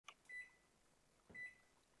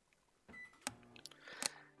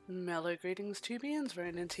Mellow greetings, Tubians,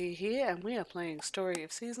 RononTyr here, and we are playing Story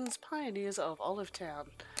of Seasons, Pioneers of Olive Town.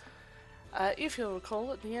 If you'll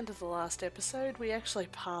recall, at the end of the last episode, we actually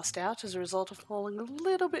passed out as a result of falling a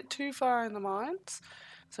little bit too far in the mines,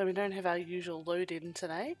 so we don't have our usual load-in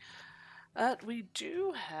today. But we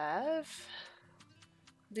do have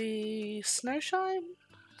the Snowshine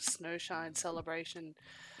celebration,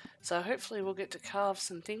 so hopefully we'll get to carve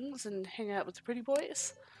some things and hang out with the pretty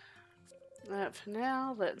boys. For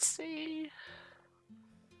now, let's see.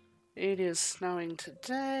 It is snowing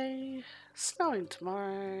today, snowing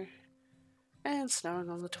tomorrow, and snowing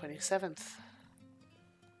on the 27th.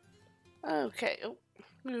 Okay, oh,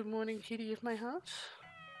 good morning, kitty of my heart.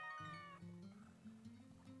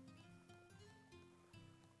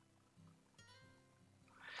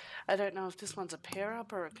 I don't know if this one's a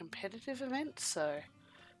pair-up or a competitive event, so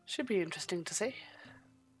should be interesting to see.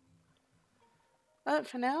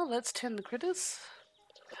 For now, let's tend the critters.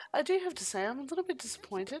 I do have to say I'm a little bit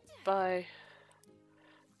disappointed by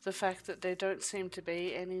the fact that there don't seem to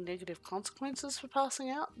be any negative consequences for passing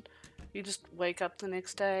out. You just wake up the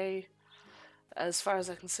next day. As far as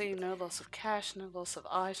I can see, no loss of cash, no loss of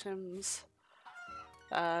items,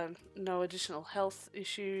 no additional health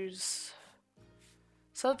issues.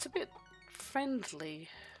 So it's a bit friendly.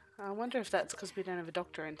 I wonder if that's because we don't have a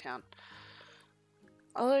doctor in town.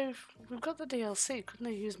 Although, we've got the DLC, couldn't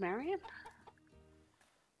they use Marion?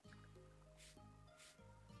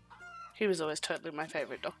 He was always totally my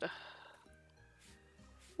favourite doctor.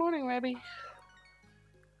 Morning, Rabby.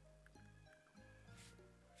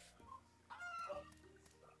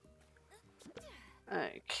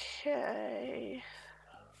 Okay.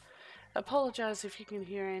 Apologise if you can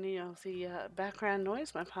hear any of the background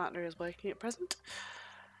noise. My partner is working at present.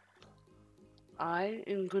 I,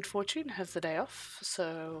 in good fortune, have the day off,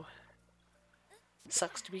 so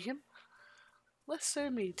sucks to be him. Less so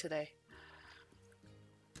me today.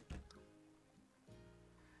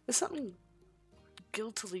 There's something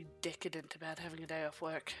guiltily decadent about having a day off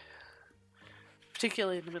work,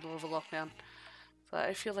 particularly in the middle of a lockdown. So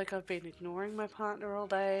I feel like I've been ignoring my partner all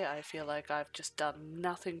day. I feel like I've just done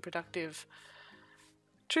nothing productive.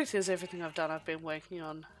 Truth is, everything I've done, I've been working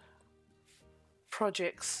on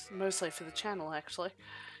projects, mostly for the channel actually,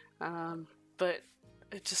 but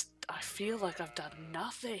I feel like I've done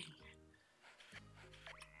nothing.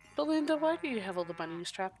 Belinda, why do you have all the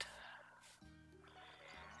bunnies trapped?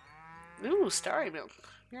 Ooh, Starry Milk,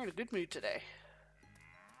 you're in a good mood today.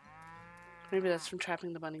 Maybe that's from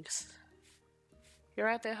trapping the bunnies. You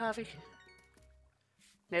right there, Harvey?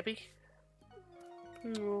 Nebby?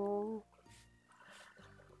 Aww.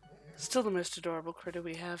 Still the most adorable critter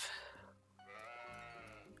we have.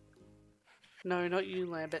 No, not you,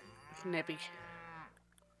 Lambert. Nebby.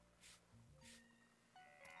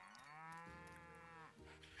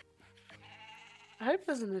 I hope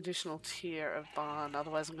there's an additional tier of barn,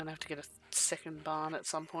 otherwise I'm going to have to get a second barn at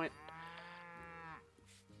some point.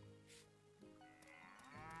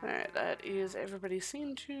 Alright, that is everybody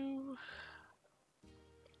seen to.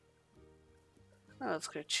 Now let's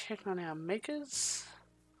go check on our makers.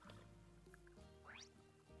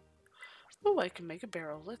 Oh, I can make a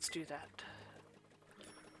barrel. Let's do that.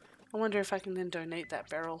 I wonder if I can then donate that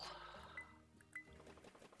barrel.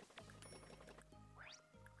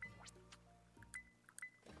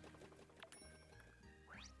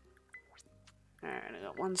 Alright, I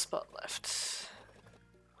got one spot left.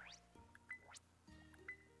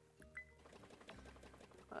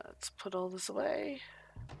 Let's put all this away.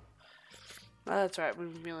 Oh, that's right, we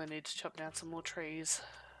really need to chop down some more trees.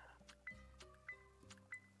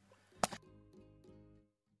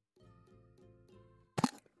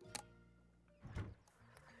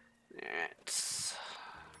 Alright.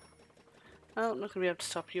 Well, I'm not going to be able to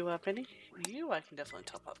top you up any. You I can definitely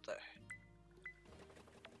top up though.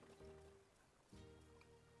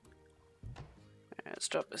 Alright, let's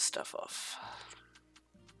drop this stuff off.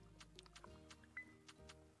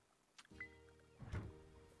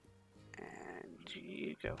 And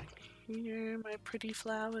you go in here, my pretty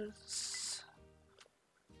flowers.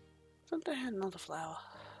 Don't they have another flower?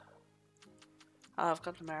 Oh, I've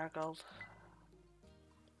got the marigold.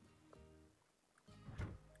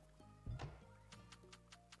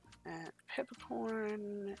 And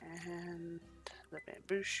peppercorn and the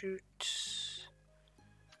bamboo shoot.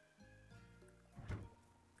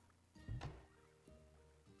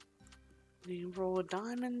 The raw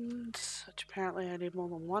diamond, which apparently I need more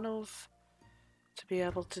than one of to be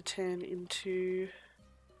able to turn into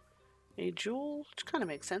a jewel, which kind of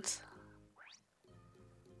makes sense.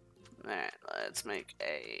 Alright, let's make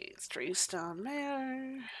a 3-star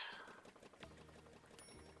mayo.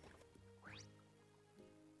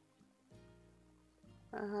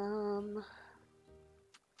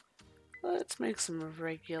 Let's make some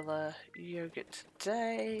regular yogurt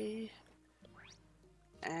today.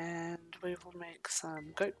 And we will make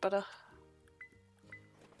some goat butter.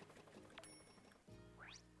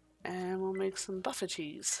 And we'll make some buffer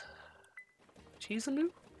cheese. Cheese-a-moo?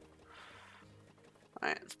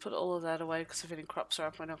 Alright, let's put all of that away because if any crops are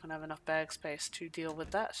up, we're not going to have enough bag space to deal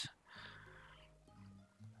with that.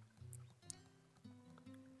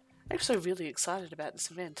 I'm actually really excited about this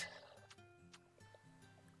event.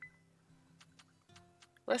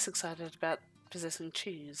 Less excited about possessing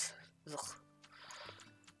cheese. Ugh.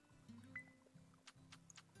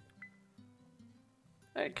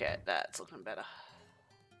 Okay, that's looking better.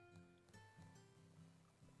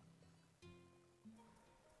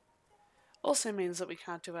 Also means that we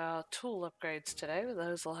can't do our tool upgrades today, but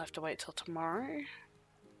those will have to wait till tomorrow.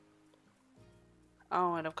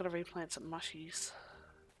 Oh, and I've got to replant some mushies.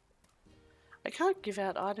 I can't give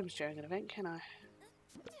out items during an event, can I?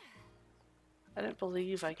 I don't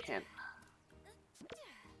believe I can.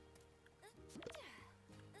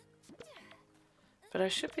 But I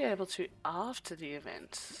should be able to after the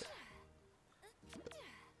event.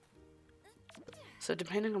 So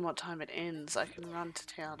depending on what time it ends, I can run to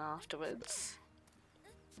town afterwards.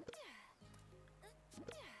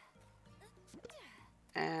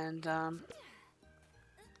 And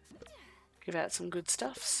give out some good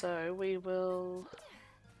stuff. So we will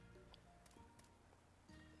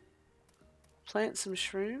plant some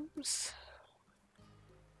shrooms.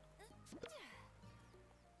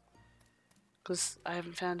 Because I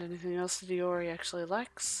haven't found anything else that Iori actually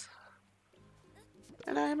likes.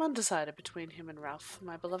 And I am undecided between him and Ralph,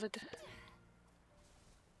 my beloved.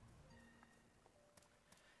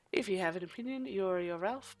 If you have an opinion, Iori or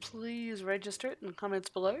Ralph, please register it in the comments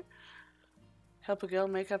below. Help a girl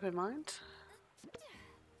make up her mind.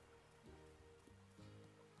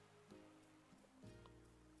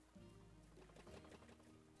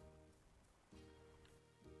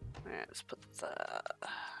 Alright, let's put the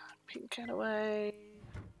pink cat away.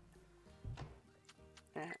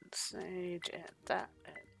 And sage, and that,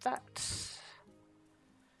 and that.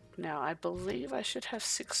 Now, I believe I should have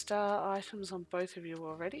 6-star items on both of you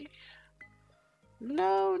already.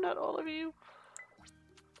 No, not all of you.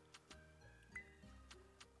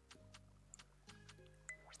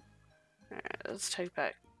 Alright, let's take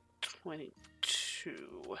back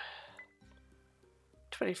 22.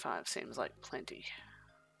 25 seems like plenty.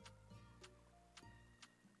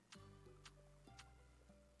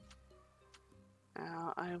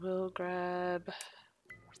 Now I will grab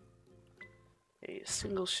a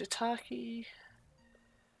single shiitake,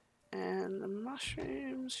 and the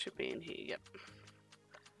mushrooms should be in here, yep.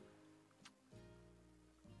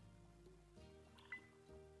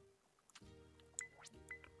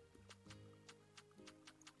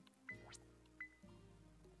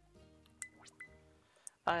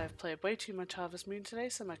 I have played way too much Harvest Moon today,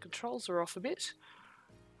 so my controls are off a bit.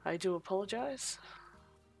 I do apologize.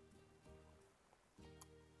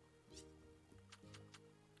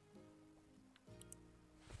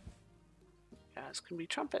 Guys can be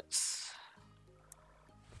trumpets.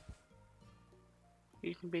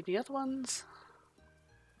 You can be the other ones.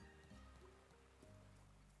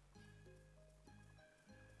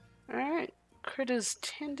 Alright, critters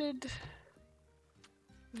tended,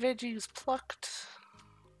 veggies plucked,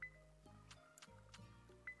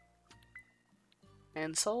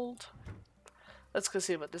 and sold. Let's go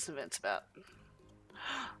see what this event's about.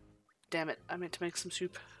 Damn it, I meant to make some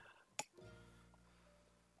soup.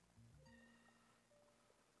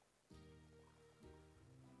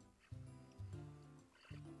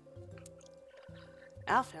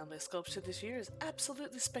 Our family sculpture this year is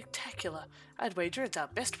absolutely spectacular. I'd wager it's our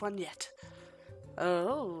best one yet.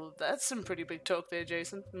 Oh, that's some pretty big talk there,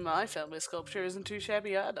 Jason. My family sculpture isn't too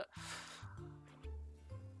shabby either.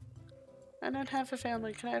 I don't have a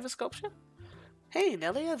family. Can I have a sculpture? Hey,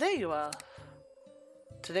 Nelia, there you are.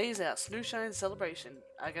 Today's our Snowshine celebration.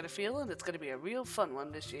 I got a feeling it's going to be a real fun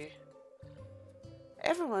one this year.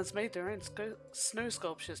 Everyone's made their own snow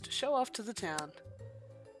sculptures to show off to the town.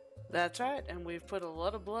 That's right, and we've put a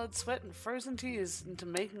lot of blood, sweat, and frozen tears into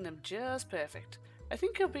making them just perfect. I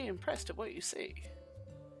think you'll be impressed at what you see.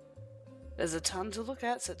 There's a ton to look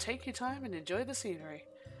at, so take your time and enjoy the scenery.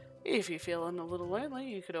 If you're feeling a little lonely,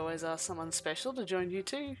 you could always ask someone special to join you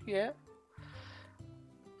too, yeah?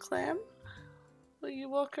 Clam, will you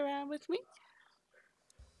walk around with me?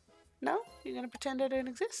 No? You're gonna pretend I don't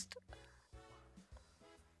exist?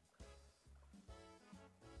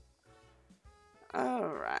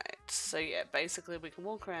 Alright, so yeah, basically we can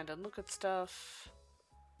walk around and look at stuff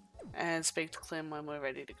and speak to Clem when we're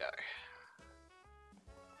ready to go.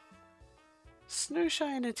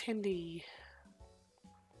 Snowshine attendee.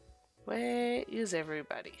 Where is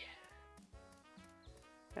everybody?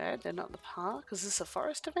 Alright, they're not in the park. Is this a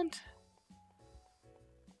forest event?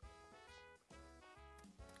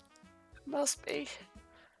 Must be.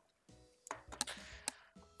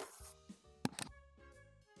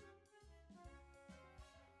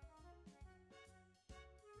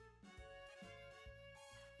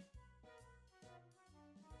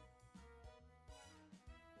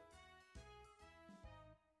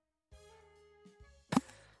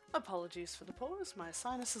 Apologies for the pause, my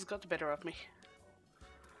sinuses got the better of me.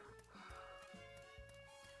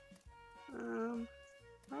 Oh,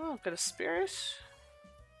 I've got a spirit.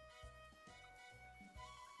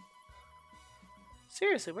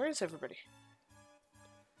 Seriously, where is everybody?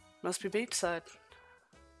 Must be beachside.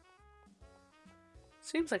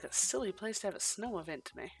 Seems like a silly place to have a snow event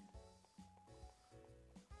to me.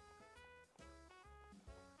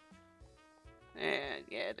 And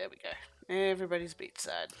yeah, there we go. Everybody's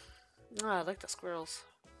beachside. Oh, I like the squirrels.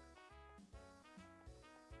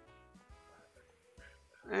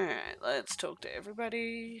 Alright, let's talk to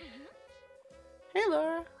everybody. Hey,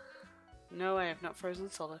 Laura. No, I have not frozen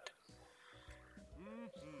solid.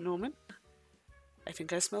 Norman? I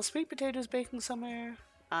think I smell sweet potatoes baking somewhere.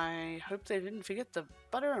 I hope they didn't forget the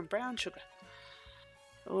butter and brown sugar.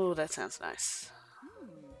 Oh, that sounds nice.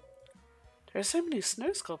 There are so many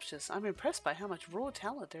snow sculptures. I'm impressed by how much raw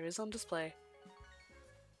talent there is on display.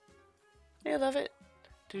 Hey, I love it.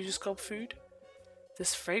 Do you sculpt food?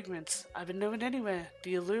 This fragrance, I've been known anywhere.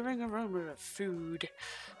 The alluring aroma of food.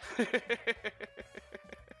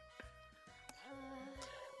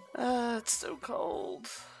 It's so cold.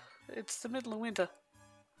 It's the middle of winter.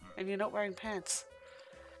 And you're not wearing pants.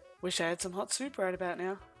 Wish I had some hot soup right about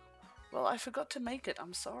now. Well, I forgot to make it.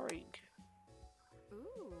 I'm sorry.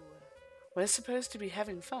 Ooh. We're supposed to be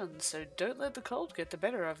having fun, so don't let the cold get the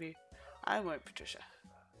better of you. I won't, Patricia.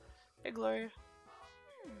 Hey, Gloria.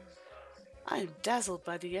 I am dazzled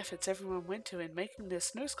by the efforts everyone went to in making their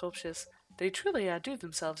snow sculptures. They truly outdo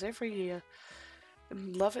themselves every year.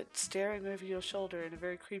 And love it staring over your shoulder in a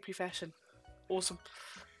very creepy fashion. Awesome.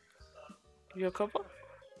 You a couple?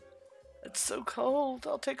 It's so cold.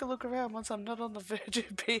 I'll take a look around once I'm not on the verge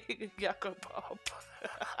of being a Yucko Pop.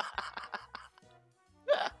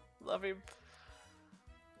 Love him.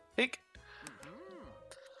 Hick.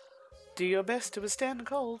 Do your best to withstand the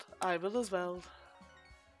cold. I will as well.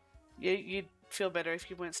 You'd feel better if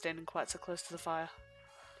you weren't standing quite so close to the fire.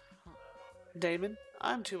 Damon,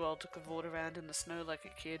 I'm too old to cavort around in the snow like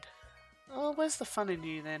a kid. Oh, where's the fun in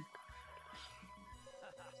you then?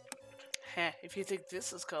 Heh, if you think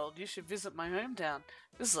this is cold, you should visit my hometown.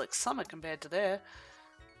 This is like summer compared to there.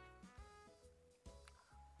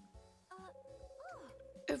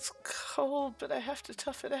 It's cold, but I have to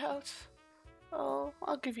tough it out. Oh,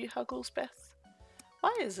 I'll give you huggles, Beth.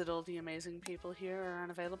 Why is it all the amazing people here are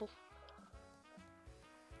unavailable?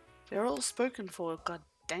 They're all spoken for, god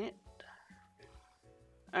dang it.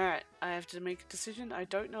 Alright, I have to make a decision. I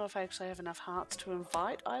don't know if I actually have enough hearts to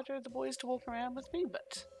invite either of the boys to walk around with me,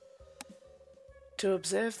 but... To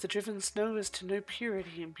observe the driven snow is to know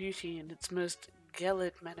purity and beauty in its most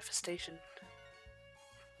gallant manifestation.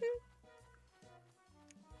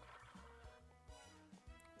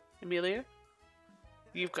 Amelia?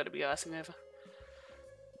 You've got to be icing over.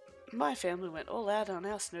 My family went all out on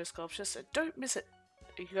our snow sculpture, so don't miss it.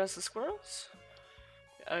 Are you guys the squirrels?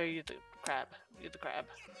 Oh, you're the crab. You're the crab.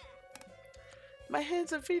 My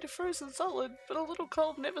hands and feet are frozen solid, but a little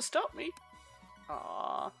cold never stopped me.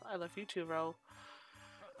 Aww, I love you too, Roll.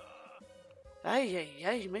 Ay,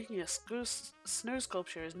 making a snow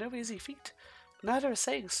sculpture is no easy feat. Neither is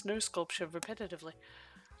saying snow sculpture repetitively.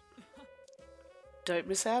 Don't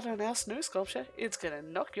miss out on our snow sculpture. It's gonna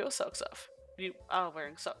knock your socks off. You are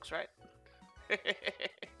wearing socks, right?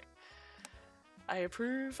 I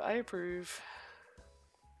approve, I approve.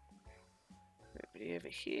 Everybody over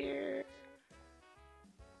here.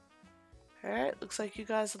 Alright, looks like you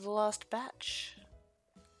guys are the last batch.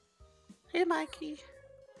 Hey, Mikey.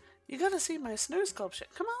 You gotta see my snow sculpture.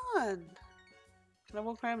 Come on! Can I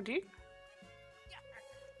walk around with you?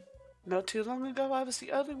 Not too long ago, I was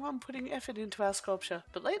the only one putting effort into our sculpture,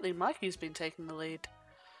 but lately Mikey's been taking the lead.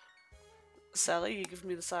 Sally, you give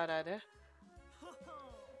me the side-eye there.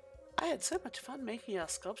 I had so much fun making our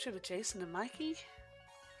sculpture with Jason and Mikey.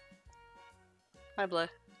 Hi, Blair.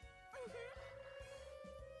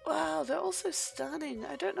 Wow, they're all so stunning.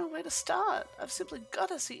 I don't know where to start. I've simply got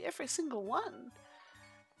to see every single one.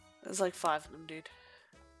 There's like 5 of them, dude.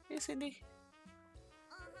 Hey, Cindy.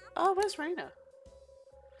 Oh, where's Raina?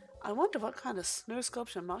 I wonder what kind of snow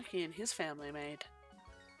sculpture Mikey and his family made.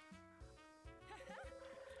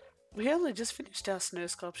 We only just finished our snow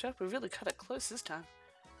sculpture. We really cut it close this time.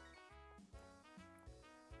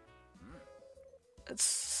 It's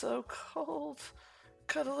so cold.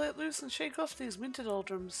 Gotta let loose and shake off these winter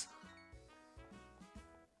doldrums.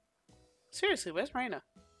 Seriously, where's Raina?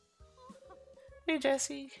 Hey,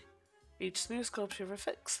 Jessie. Each snow sculpture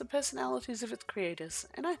reflects the personalities of its creators,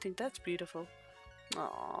 and I think that's beautiful.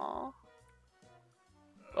 Aww.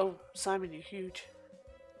 Oh, Simon, you're huge.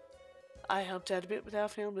 I helped out a bit with our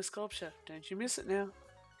family sculpture. Don't you miss it now?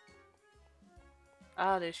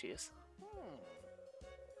 Ah, there she is.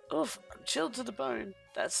 Oof, I'm chilled to the bone.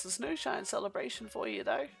 That's the Snowshine celebration for you,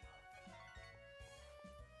 though.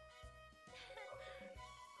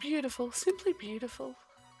 Beautiful, simply beautiful.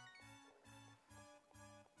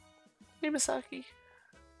 Hey, Misaki.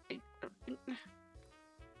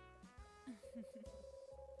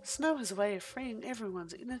 Snow has a way of freeing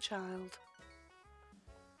everyone's inner child.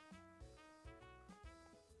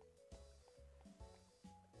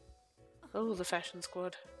 Oh, the fashion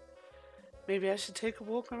squad. Maybe I should take a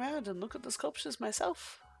walk around and look at the sculptures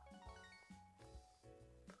myself.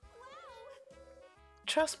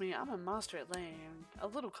 Trust me, I'm a master at layering. A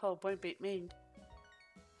little cold won't beat me.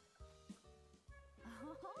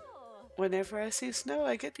 Whenever I see snow,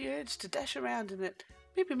 I get the urge to dash around in it.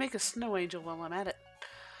 Maybe make a snow angel while I'm at it.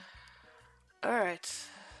 Alright.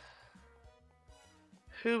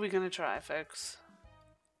 Who are we gonna try, folks?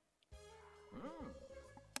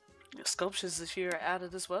 The sculptures this year are out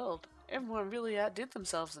of this world. Everyone really outdid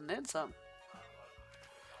themselves and then some.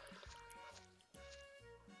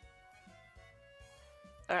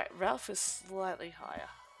 Alright, Ralph is slightly higher.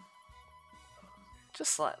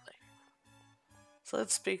 Just slightly. So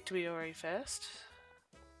let's speak to Iori first.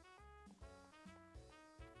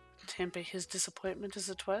 Temper his disappointment, as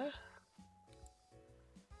it were.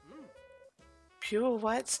 Pure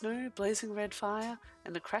white snow, blazing red fire,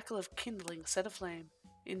 and the crackle of kindling set aflame.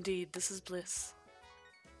 Indeed, this is bliss.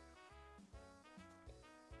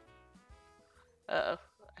 Uh-oh.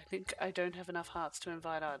 I think I don't have enough hearts to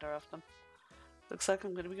invite either of them. Looks like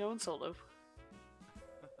I'm going to be going solo.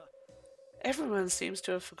 Everyone seems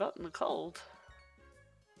to have forgotten the cold.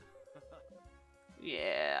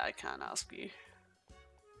 Yeah, I can't ask you.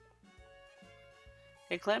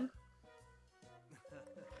 Hey, Clem?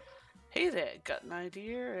 Hey there, got an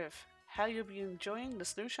idea of how you'll be enjoying the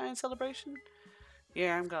Snowshine celebration?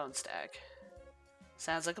 Yeah, I'm going stag.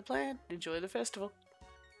 Sounds like a plan. Enjoy the festival.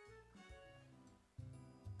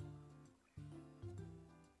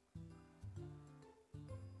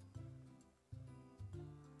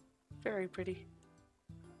 Very pretty.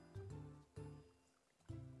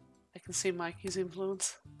 I can see Mikey's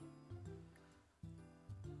influence.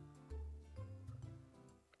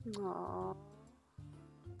 Aww.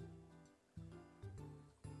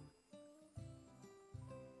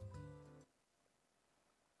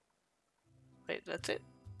 Wait, that's it?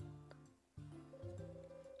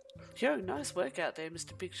 Yo, nice work out there,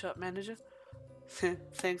 Mr. Big Shot Manager.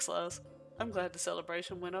 Thanks, Lars. I'm glad the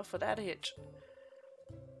celebration went off without a hitch.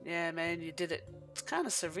 Yeah, man, you did it. It's kind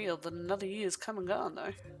of surreal that another year's come and gone,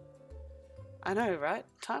 though. I know, right?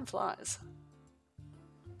 Time flies.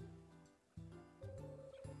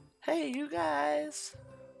 Hey, you guys!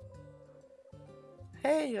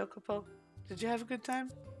 Hey, Yokopo. Did you have a good time?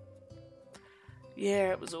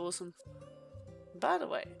 Yeah, it was awesome. By the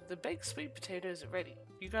way, the baked sweet potatoes are ready.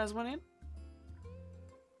 You guys want in?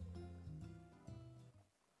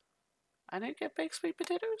 I don't get baked sweet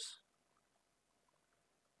potatoes?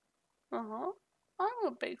 Uh-huh. I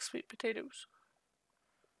want baked sweet potatoes.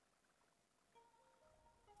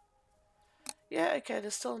 Yeah, okay,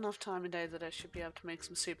 there's still enough time in day that I should be able to make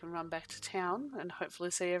some soup and run back to town and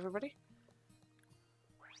hopefully see everybody.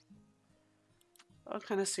 What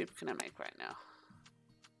kind of soup can I make right now?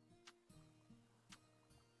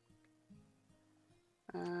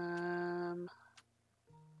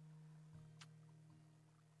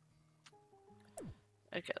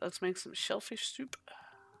 Okay, let's make some shellfish soup.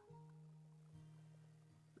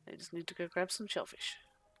 I just need to go grab some shellfish.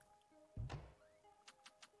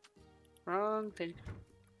 Wrong thing.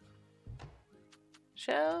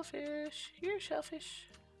 Shellfish. Here, shellfish.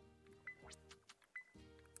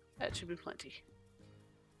 That should be plenty.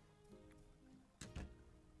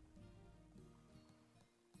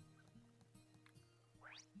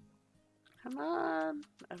 Come on.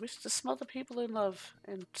 I wish to smother people in love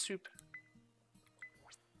and soup.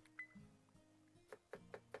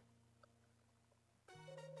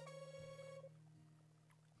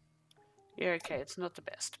 Yeah, okay, it's not the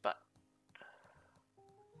best, but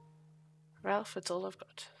Ralph, it's all I've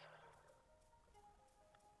got.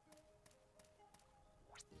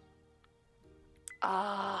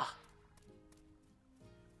 Ah,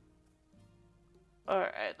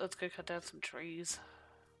 Alright, let's go cut down some trees.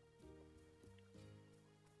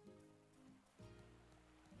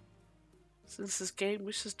 Since this game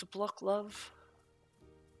wishes to block love.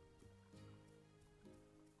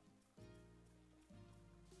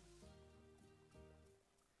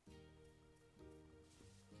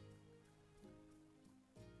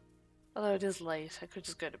 Although it is late, I could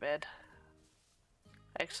just go to bed.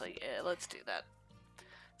 Actually, yeah, let's do that.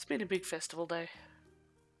 It's been a big festival day.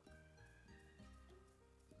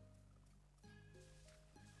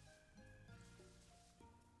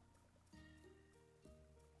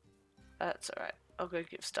 That's alright. I'll go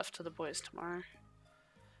give stuff to the boys tomorrow.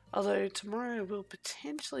 Although tomorrow will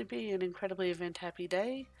potentially be an incredibly event-happy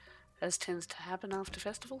day, as tends to happen after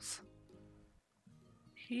festivals.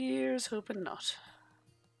 Here's hoping not.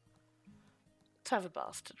 Let's have a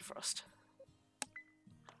bath to defrost.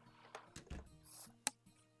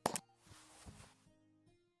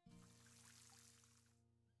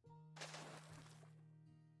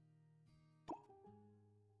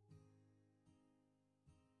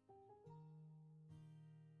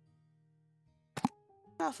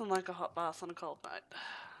 Nothing like a hot bath on a cold night.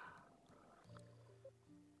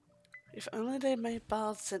 If only they made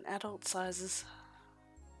baths in adult sizes.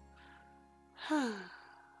 Oh,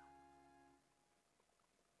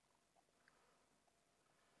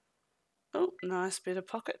 nice bit of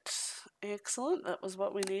pocket. Excellent, that was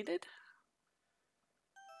what we needed.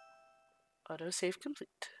 Autosave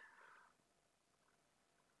complete.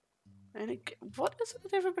 And what is it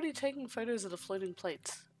with everybody taking photos of the floating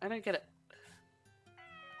plates? I don't get it.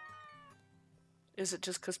 Is it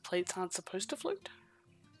just because plates aren't supposed to float?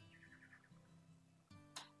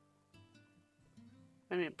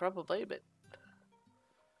 I mean, probably, but...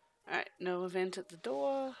 Alright, no event at the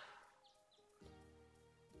door.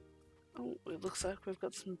 Oh, it looks like we've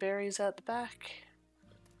got some berries out the back.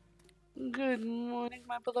 Good morning,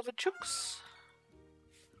 my beloved chooks.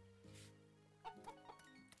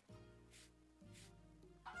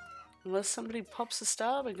 Unless somebody pops a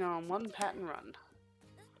star, we're going one pat and run.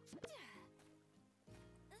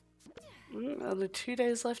 Only 2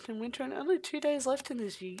 days left in winter and only 2 days left in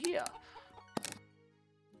this year.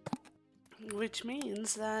 Which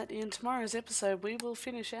means that in tomorrow's episode we will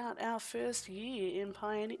finish out our first year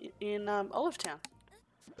in Olive Town.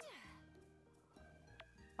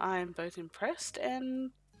 I am both impressed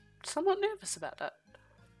and somewhat nervous about that.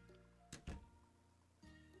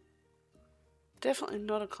 Definitely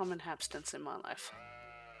not a common hapstance in my life.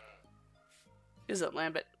 Is it,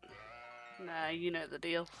 Lambert? Nah, you know the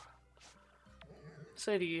deal.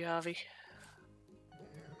 So do you, Harvey.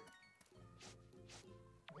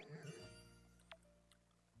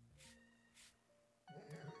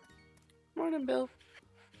 Morning, Bill.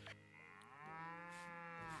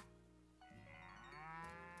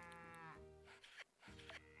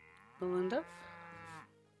 Belinda?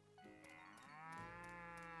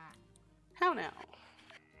 How now?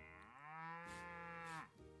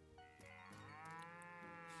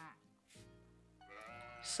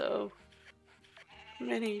 So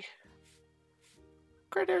many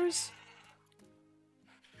critters.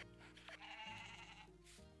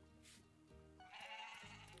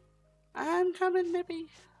 I'm coming, Nippy.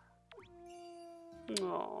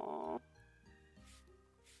 Aww.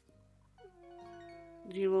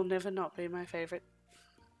 You will never not be my favorite.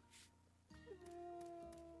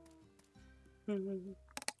 And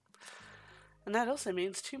that also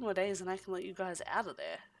means 2 more days and I can let you guys out of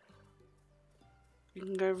there. You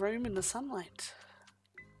can go roam in the sunlight.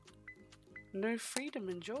 No freedom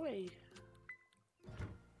and joy.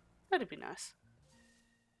 That'd be nice.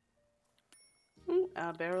 Ooh,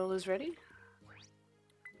 our barrel is ready.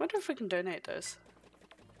 Wonder if we can donate those.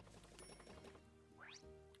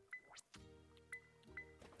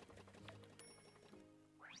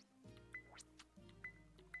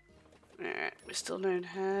 Alright, we still don't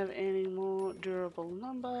have any more durable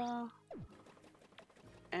lumber.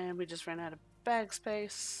 And we just ran out of bag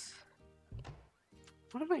space.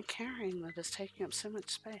 What am I carrying that is taking up so much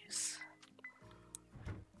space?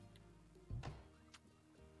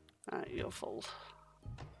 You're full.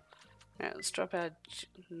 Alright, let's drop our...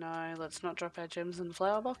 No, let's not drop our gems in the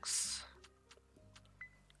flower box.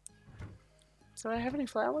 Do I have any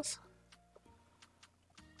flowers?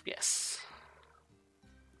 Yes.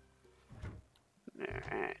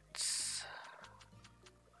 Alright.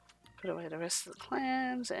 Put away the rest of the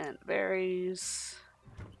clams and berries.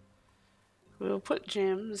 We'll put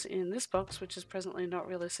gems in this box, which is presently not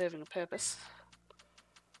really serving a purpose.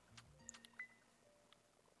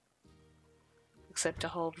 Except to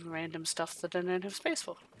hold random stuff that I don't have space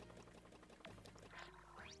for.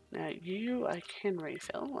 Now you I can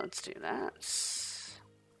refill, let's do that.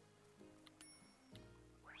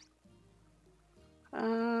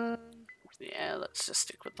 Let's just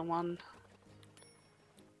stick with the one.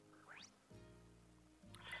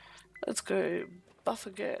 Let's go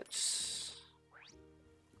Buffaget.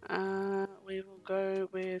 We will go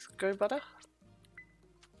with Go Butter.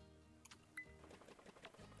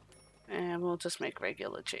 And we'll just make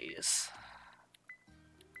regular cheese.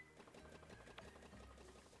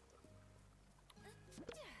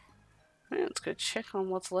 Right, let's go check on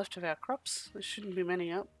what's left of our crops. There shouldn't be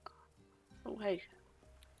many up. Oh, hey.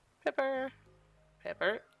 Pepper.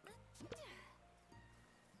 Pepper.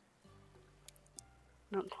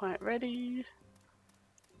 Not quite ready.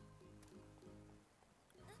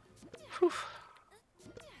 Whew.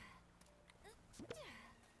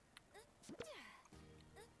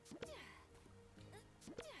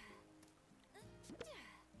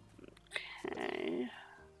 Okay.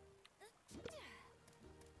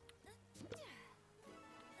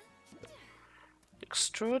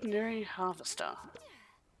 Extraordinary Harvester.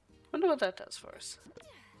 Wonder what that does for us.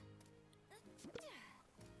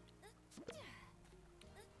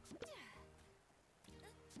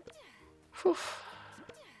 Whew.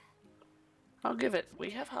 I'll give it.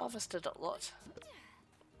 We have harvested a lot.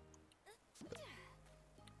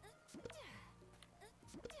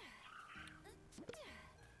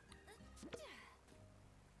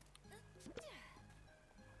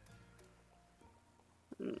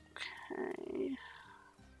 Okay.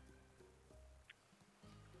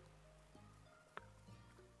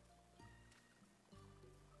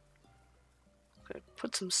 Go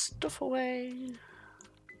put some stuff away.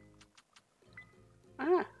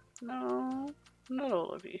 Ah, no, not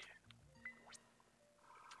all of you.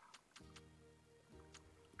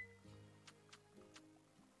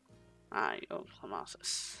 Ah, you're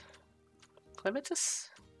Clematis. Clematis?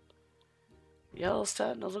 Y'all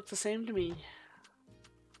starting to look the same to me.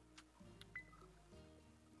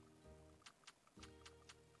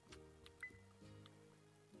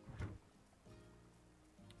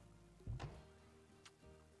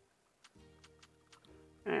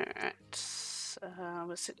 Alright,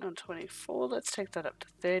 we're sitting on 24. Let's take that up to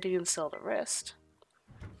 30 and sell the rest.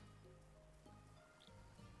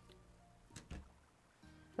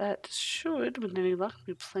 That should, with any luck,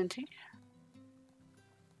 be plenty.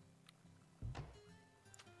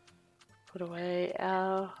 Put away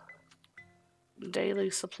our daily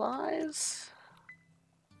supplies.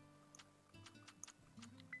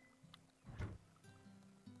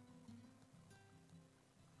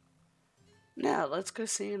 Now, let's go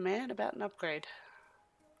see a man about an upgrade.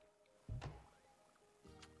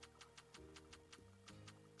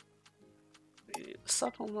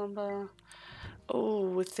 Supple lumber. Oh,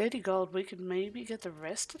 with 30 gold, we could maybe get the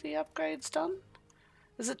rest of the upgrades done?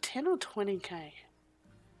 Is it 10 or 20k?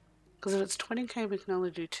 Because if it's 20k, we can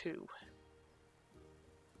only do 2.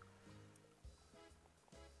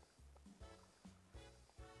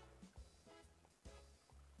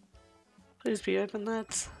 Please be open,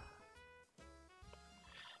 lads.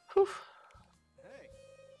 Whew.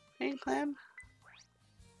 Hey, Clam.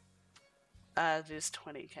 It is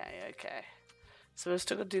 20k, okay. So we're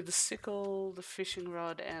still going to do the sickle, the fishing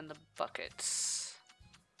rod, and the buckets.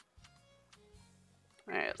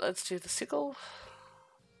 Alright, let's do the sickle.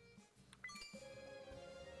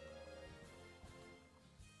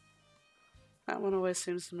 That one always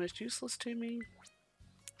seems the most useless to me.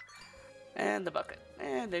 And the bucket.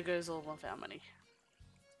 And there goes all of our money.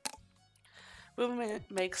 We'll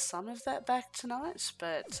make some of that back tonight,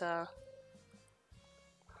 but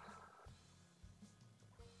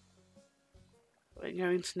we're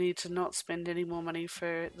going to need to not spend any more money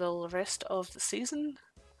for the rest of the season.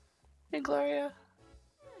 Hey, Gloria.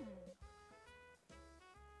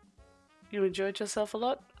 You enjoyed yourself a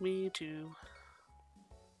lot? Me too.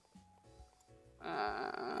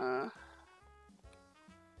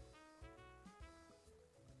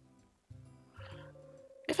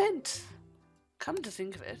 Event! Come to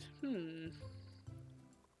think of it,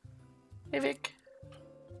 Hey, Vic.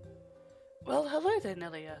 Well, hello there,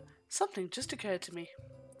 Nelia. Something just occurred to me.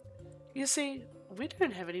 You see, we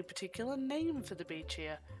don't have any particular name for the beach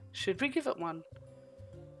here. Should we give it one?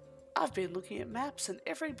 I've been looking at maps and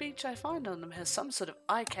every beach I find on them has some sort of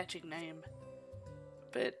eye-catching name.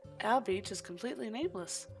 But our beach is completely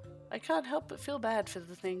nameless. I can't help but feel bad for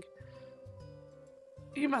the thing.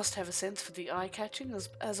 You must have a sense for the eye-catching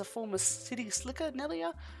as a former city slicker,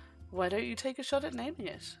 Nelia. Why don't you take a shot at naming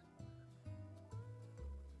it?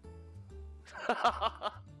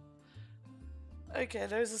 Okay,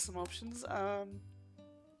 those are some options.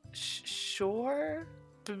 Shore?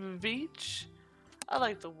 Beach? I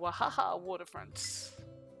like the Wahaha waterfront.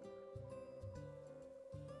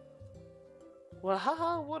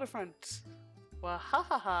 Wahaha waterfront.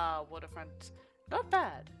 Wahaha waterfront. Not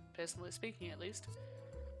bad, personally speaking at least.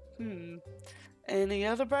 Any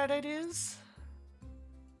other bright ideas?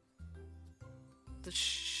 The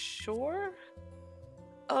shore?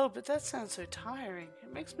 Oh, but that sounds so tiring.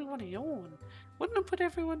 It makes me want to yawn. Wouldn't it put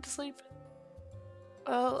everyone to sleep?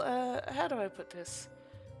 Well, how do I put this?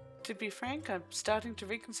 To be frank, I'm starting to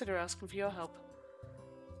reconsider asking for your help.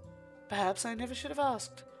 Perhaps I never should have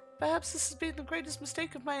asked. Perhaps this has been the greatest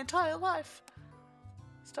mistake of my entire life.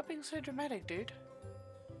 Stop being so dramatic, dude.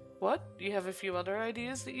 What? You have a few other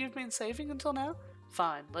ideas that you've been saving until now?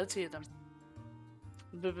 Fine, let's hear them.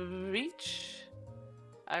 Beach?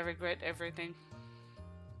 I regret everything.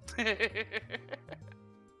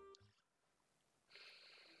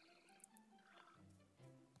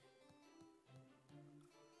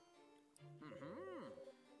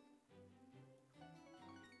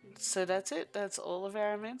 So that's it. That's all of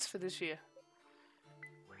our events for this year.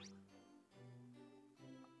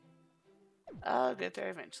 I'll get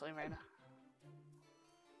there eventually, Raina.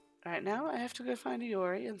 Right now, I have to go find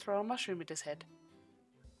Iori and throw a mushroom at his head.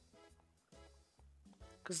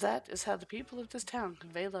 Because that is how the people of this town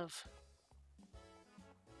convey love.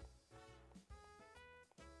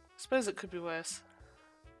 Suppose it could be worse.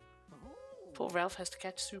 Poor Ralph has to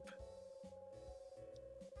catch soup.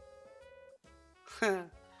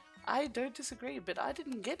 I don't disagree, but I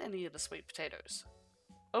didn't get any of the sweet potatoes.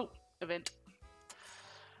 Oh, event.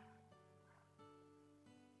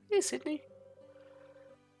 Hey, Sydney.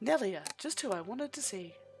 Nelia, just who I wanted to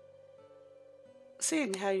see.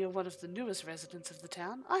 Seeing how you're one of the newest residents of the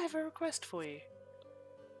town, I have a request for you.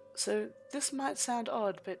 So, this might sound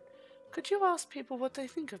odd, but could you ask people what they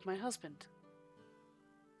think of my husband?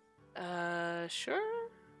 Sure?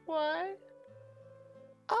 Why?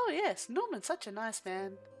 Oh yes, Norman's such a nice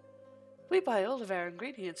man. We buy all of our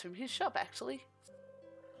ingredients from his shop, actually.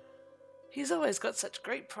 He's always got such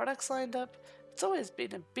great products lined up. It's always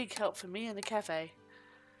been a big help for me in the cafe.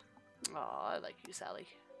 Aw, I like you, Sally.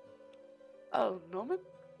 Oh, Norman?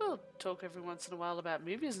 We'll talk every once in a while about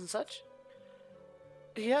movies and such.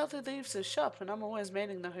 He hardly leaves his shop, and I'm always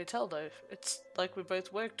manning the hotel, though. It's like we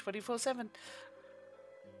both work 24/7.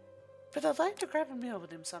 But I'd like to grab a meal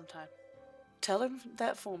with him sometime. Tell him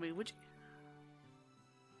that for me, would you?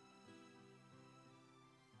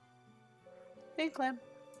 Hey, Clem.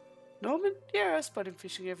 Norman? Yeah, I spot him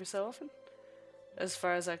fishing every so often. As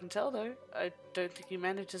far as I can tell, though, I don't think he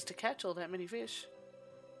manages to catch all that many fish.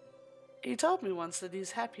 He told me once that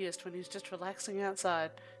he's happiest when he's just relaxing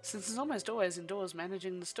outside, since he's almost always indoors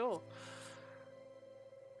managing the store.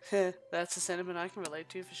 That's a sentiment I can relate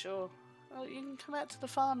to for sure. Well, you can come out to the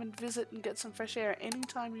farm and visit and get some fresh air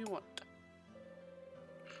anytime you want.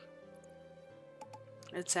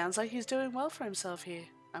 It sounds like he's doing well for himself here.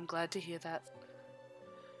 I'm glad to hear that.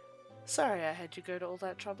 Sorry I had you go to all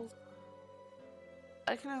that trouble.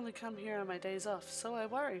 I can only come here on my days off, so I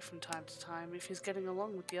worry from time to time if he's getting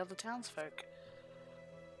along with the other townsfolk.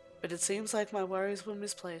 But it seems like my worries were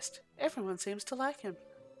misplaced. Everyone seems to like him.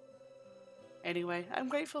 Anyway, I'm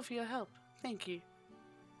grateful for your help. Thank you.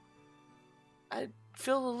 I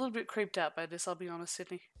feel a little bit creeped out by this, I'll be honest,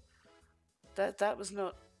 Sydney. That was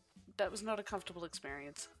not a comfortable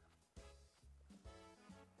experience.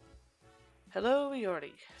 Hello,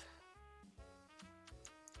 Iori.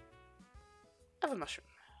 Have a mushroom.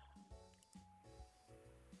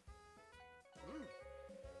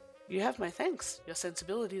 You have my thanks. Your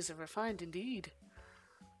sensibilities are refined indeed.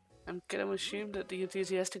 I'm going to assume that the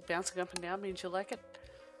enthusiastic bouncing up and down means you like it.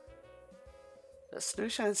 The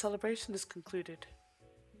Snowshine celebration is concluded.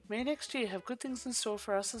 May next year have good things in store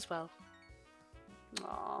for us as well.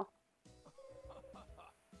 Aww.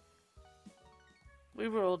 We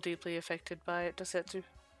were all deeply affected by it, Dosetsu.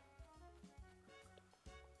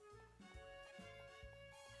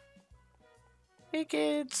 Hey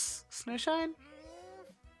kids! Snowshine?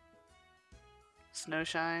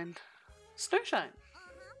 Snowshine. Snowshine!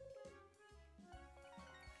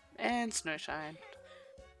 And Snowshine.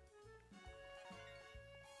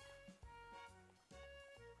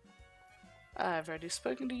 I've already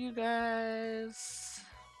spoken to you guys.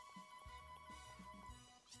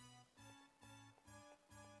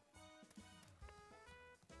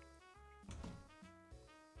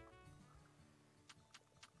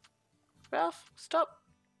 Ralph, stop.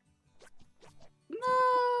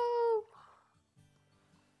 No!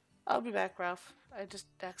 I'll be back, Ralph. I just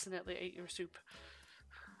accidentally ate your soup.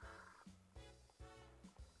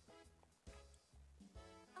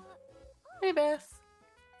 Hey, Beth.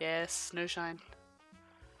 Yes, Snowshine.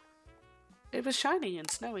 It was shiny and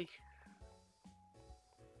snowy.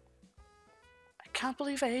 I can't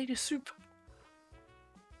believe I ate your soup.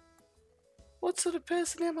 What sort of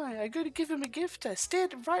person am I? I go to give him a gift, I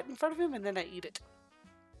stand right in front of him, and then I eat it.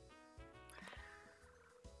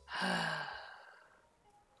 I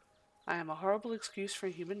am a horrible excuse for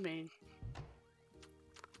a human being.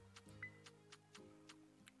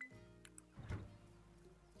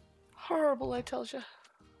 Horrible, I tell you.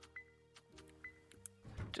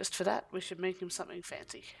 Just for that, we should make him something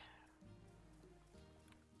fancy.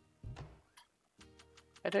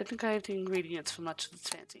 I don't think I have the ingredients for much that's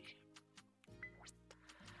fancy.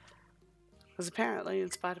 Because apparently,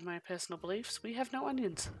 in spite of my personal beliefs, we have no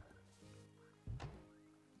onions.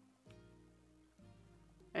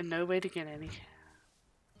 And no way to get any.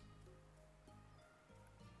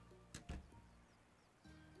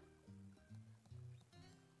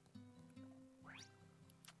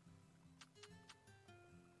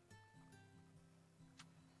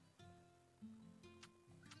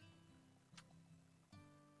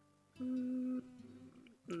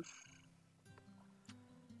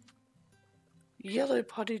 Yellow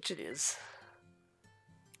pottage it is.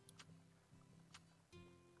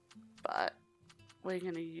 But we're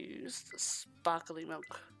going to use the sparkly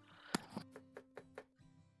milk.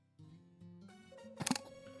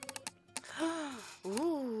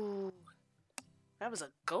 Ooh, that was a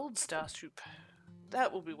gold star soup.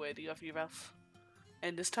 That will be worthy of you, Ralph.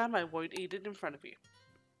 And this time I won't eat it in front of you.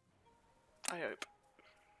 I hope.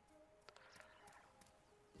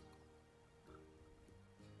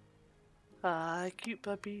 Ah, cute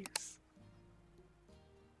puppies.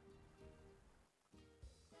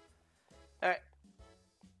 Alright.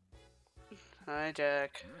 Hi,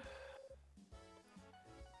 Jack.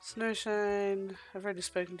 Snowshine. I've already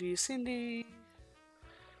spoken to you, Cindy.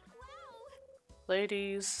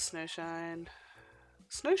 Ladies, Snowshine.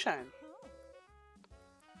 Snowshine.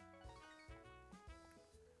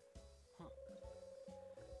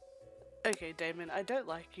 Okay, Damon, I don't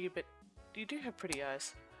like you, but you do have pretty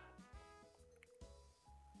eyes.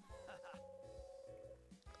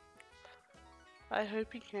 I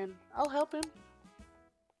hope he can. I'll help him.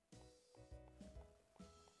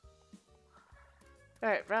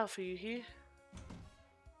 Alright, Ralph, are you here?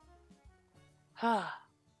 Ah.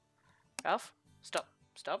 Ralph, stop,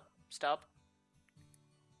 stop, stop.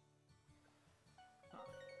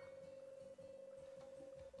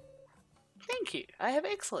 Thank you. I have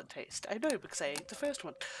excellent taste. I know because I ate the first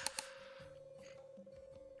one.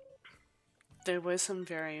 There were some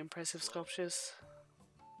very impressive sculptures.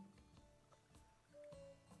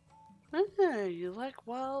 Ah, you like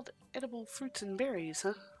wild edible fruits and berries,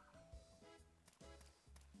 huh?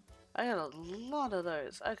 I got a lot of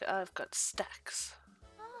those. I've got stacks.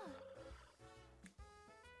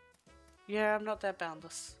 Yeah, I'm not that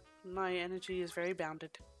boundless. My energy is very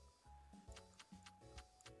bounded.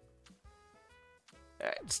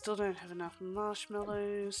 Alright, still don't have enough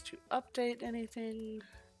marshmallows to update anything.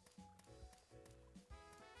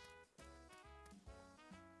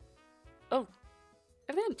 Oh,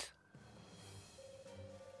 event!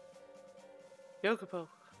 Yokopo.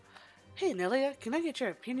 Hey Nelia, can I get your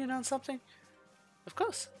opinion on something? Of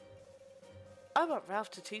course. I want Ralph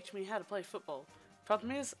to teach me how to play football.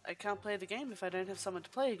 Problem is, I can't play the game if I don't have someone to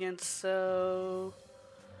play against, so...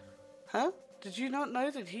 Huh? Did you not know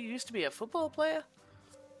that he used to be a football player?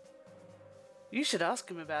 You should ask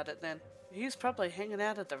him about it then. He's probably hanging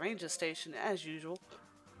out at the ranger station as usual.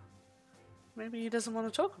 Maybe he doesn't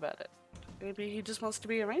want to talk about it. Maybe he just wants to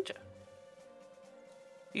be a ranger.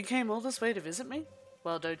 You came all this way to visit me?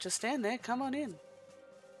 Well, don't just stand there, come on in.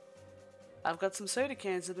 I've got some soda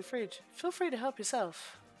cans in the fridge. Feel free to help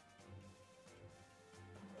yourself.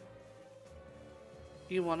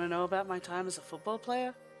 You want to know about my time as a football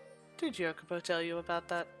player? Did Yokopo tell you about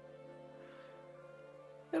that?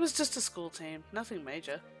 It was just a school team, nothing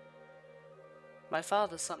major. My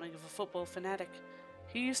father's something of a football fanatic.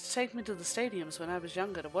 He used to take me to the stadiums when I was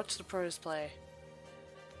younger to watch the pros play.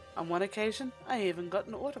 On one occasion, I even got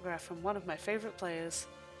an autograph from one of my favourite players.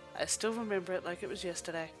 I still remember it like it was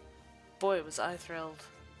yesterday. Boy, was I thrilled.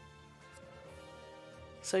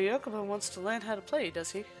 So Yokopo wants to learn how to play,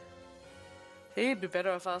 does he? He'd be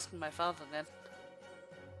better off asking my father then.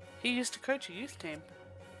 He used to coach a youth team.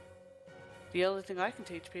 The only thing I can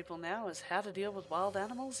teach people now is how to deal with wild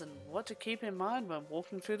animals and what to keep in mind when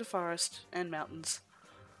walking through the forest and mountains.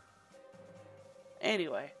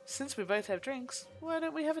 Anyway, since we both have drinks, why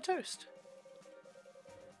don't we have a toast?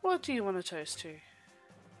 What do you want to toast to?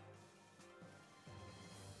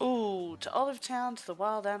 Ooh, to Olive Town, to the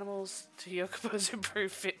wild animals, to Yokopo's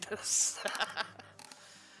improved fitness.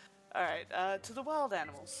 Alright, to the wild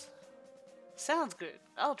animals. Sounds good.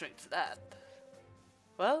 I'll drink to that.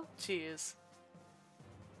 Well, cheers.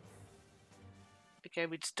 Okay,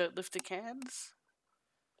 we just don't lift the cans.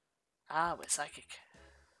 Ah, we're psychic.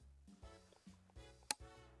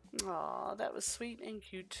 Aw, that was sweet and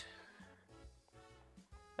cute.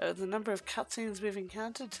 The number of cutscenes we've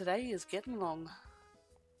encountered today is getting long.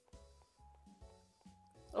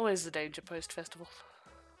 Always the danger post-festival.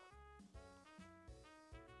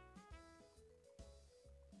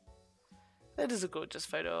 That is a gorgeous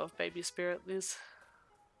photo of baby spirit, Liz.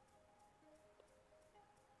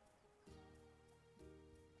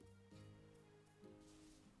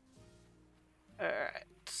 Alright.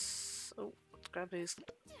 Oh, let's grab these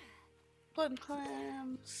blood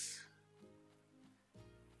clams.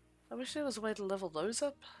 I wish there was a way to level those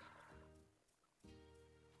up.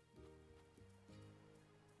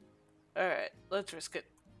 Alright, let's risk it.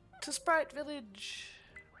 To Sprite Village!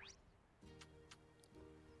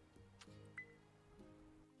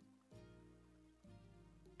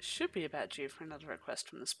 Should be about due for another request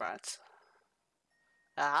from the sprites.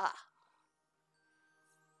 Ah!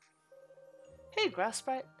 Hey, Grass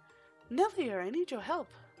Sprite. Nelia, I need your help.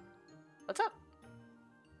 What's up?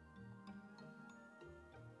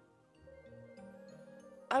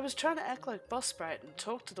 I was trying to act like Boss Sprite and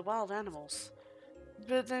talk to the wild animals,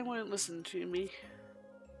 but they won't listen to me.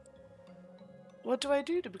 What do I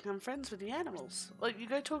do to become friends with the animals? Well, you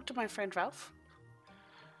go talk to my friend Ralph.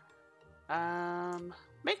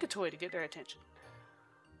 Make a toy to get their attention.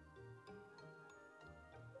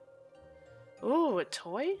 Ooh, a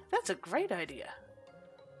toy? That's a great idea.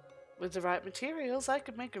 With the right materials, I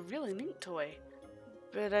could make a really neat toy.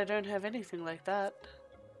 But I don't have anything like that.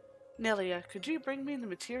 Nelia, could you bring me the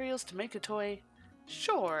materials to make a toy?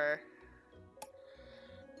 Sure.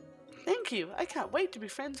 Thank you. I can't wait to be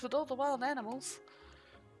friends with all the wild animals.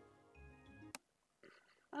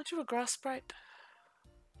 Aren't you a grass sprite?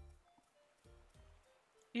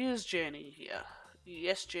 Is Jenny here?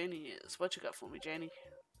 Yes, Jenny is. What you got for me, Jenny?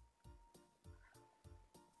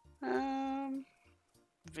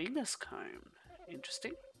 Venus comb.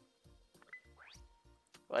 Interesting.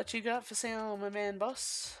 What you got for sale, my man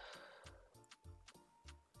boss?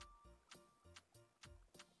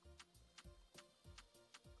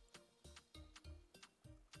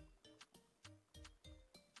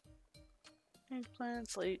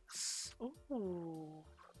 Eggplants, leeks. Ooh.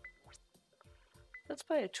 Let's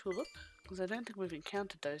buy a tulip, because I don't think we've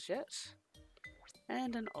encountered those yet.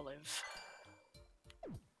 And an olive.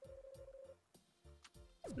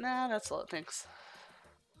 Nah, that's a lot, thanks.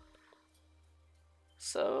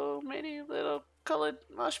 So many little coloured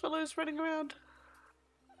marshmallows running around.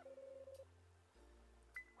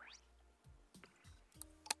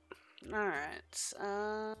 Alright,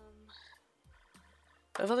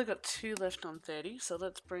 I've only got 2 left on 30, so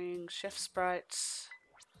let's bring Chef Sprites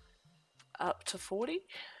up to 40.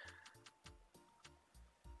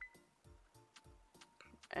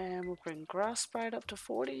 And we'll bring Grass Sprite up to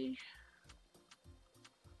 40.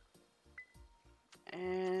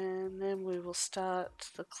 And then we will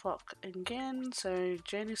start the clock again. So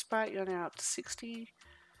Jenny Sprite, you're now up to 60.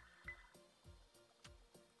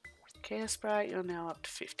 Care Sprite, you're now up to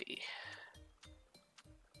 50.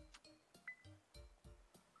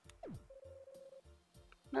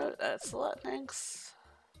 No, that's a lot, thanks.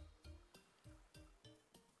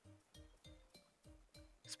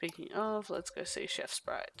 Speaking of, let's go see Chef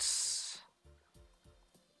Sprites.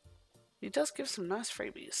 He does give some nice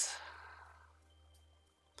freebies.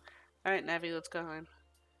 Alright, Navi, let's go home.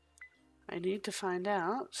 I need to find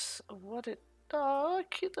out what it... Oh,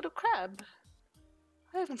 cute little crab.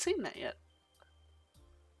 I haven't seen that yet.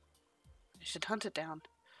 We should hunt it down.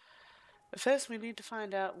 But first we need to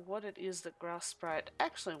find out what it is that Grass Sprite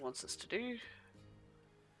actually wants us to do.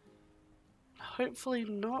 Hopefully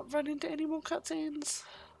not run into any more cutscenes.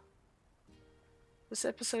 This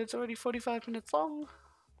episode's already 45 minutes long.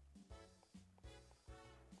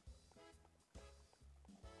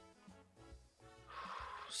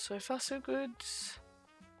 So far so good.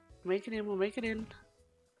 Make it in, we'll make it in.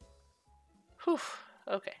 Whew,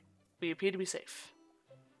 okay. We appear to be safe.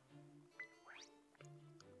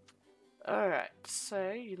 Alright,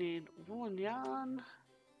 so you need woolen yarn,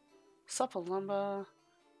 supple lumber,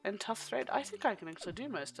 and tough thread. I think I can actually do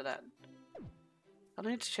most of that. I'll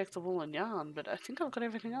need to check the woolen yarn, but I think I've got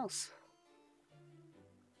everything else.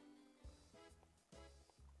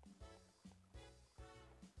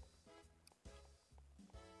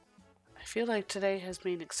 I feel like today has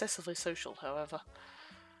been excessively social, however.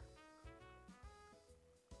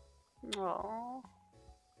 Aww.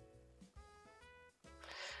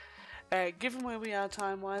 Alright, given where we are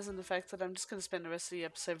time-wise and the fact that I'm just going to spend the rest of the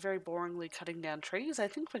episode very boringly cutting down trees, I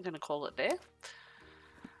think we're going to call it there.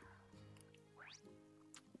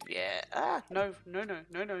 Yeah. No.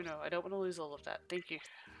 I don't want to lose all of that. Thank you.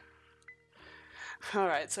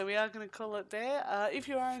 Alright, so we are going to call it there. If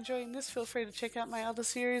you are enjoying this, feel free to check out my other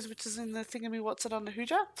series, which is in the Thingamy What's It on the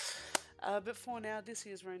Hooja. But for now, this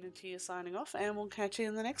is RononTyr signing off, and we'll catch you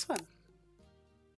in the next one.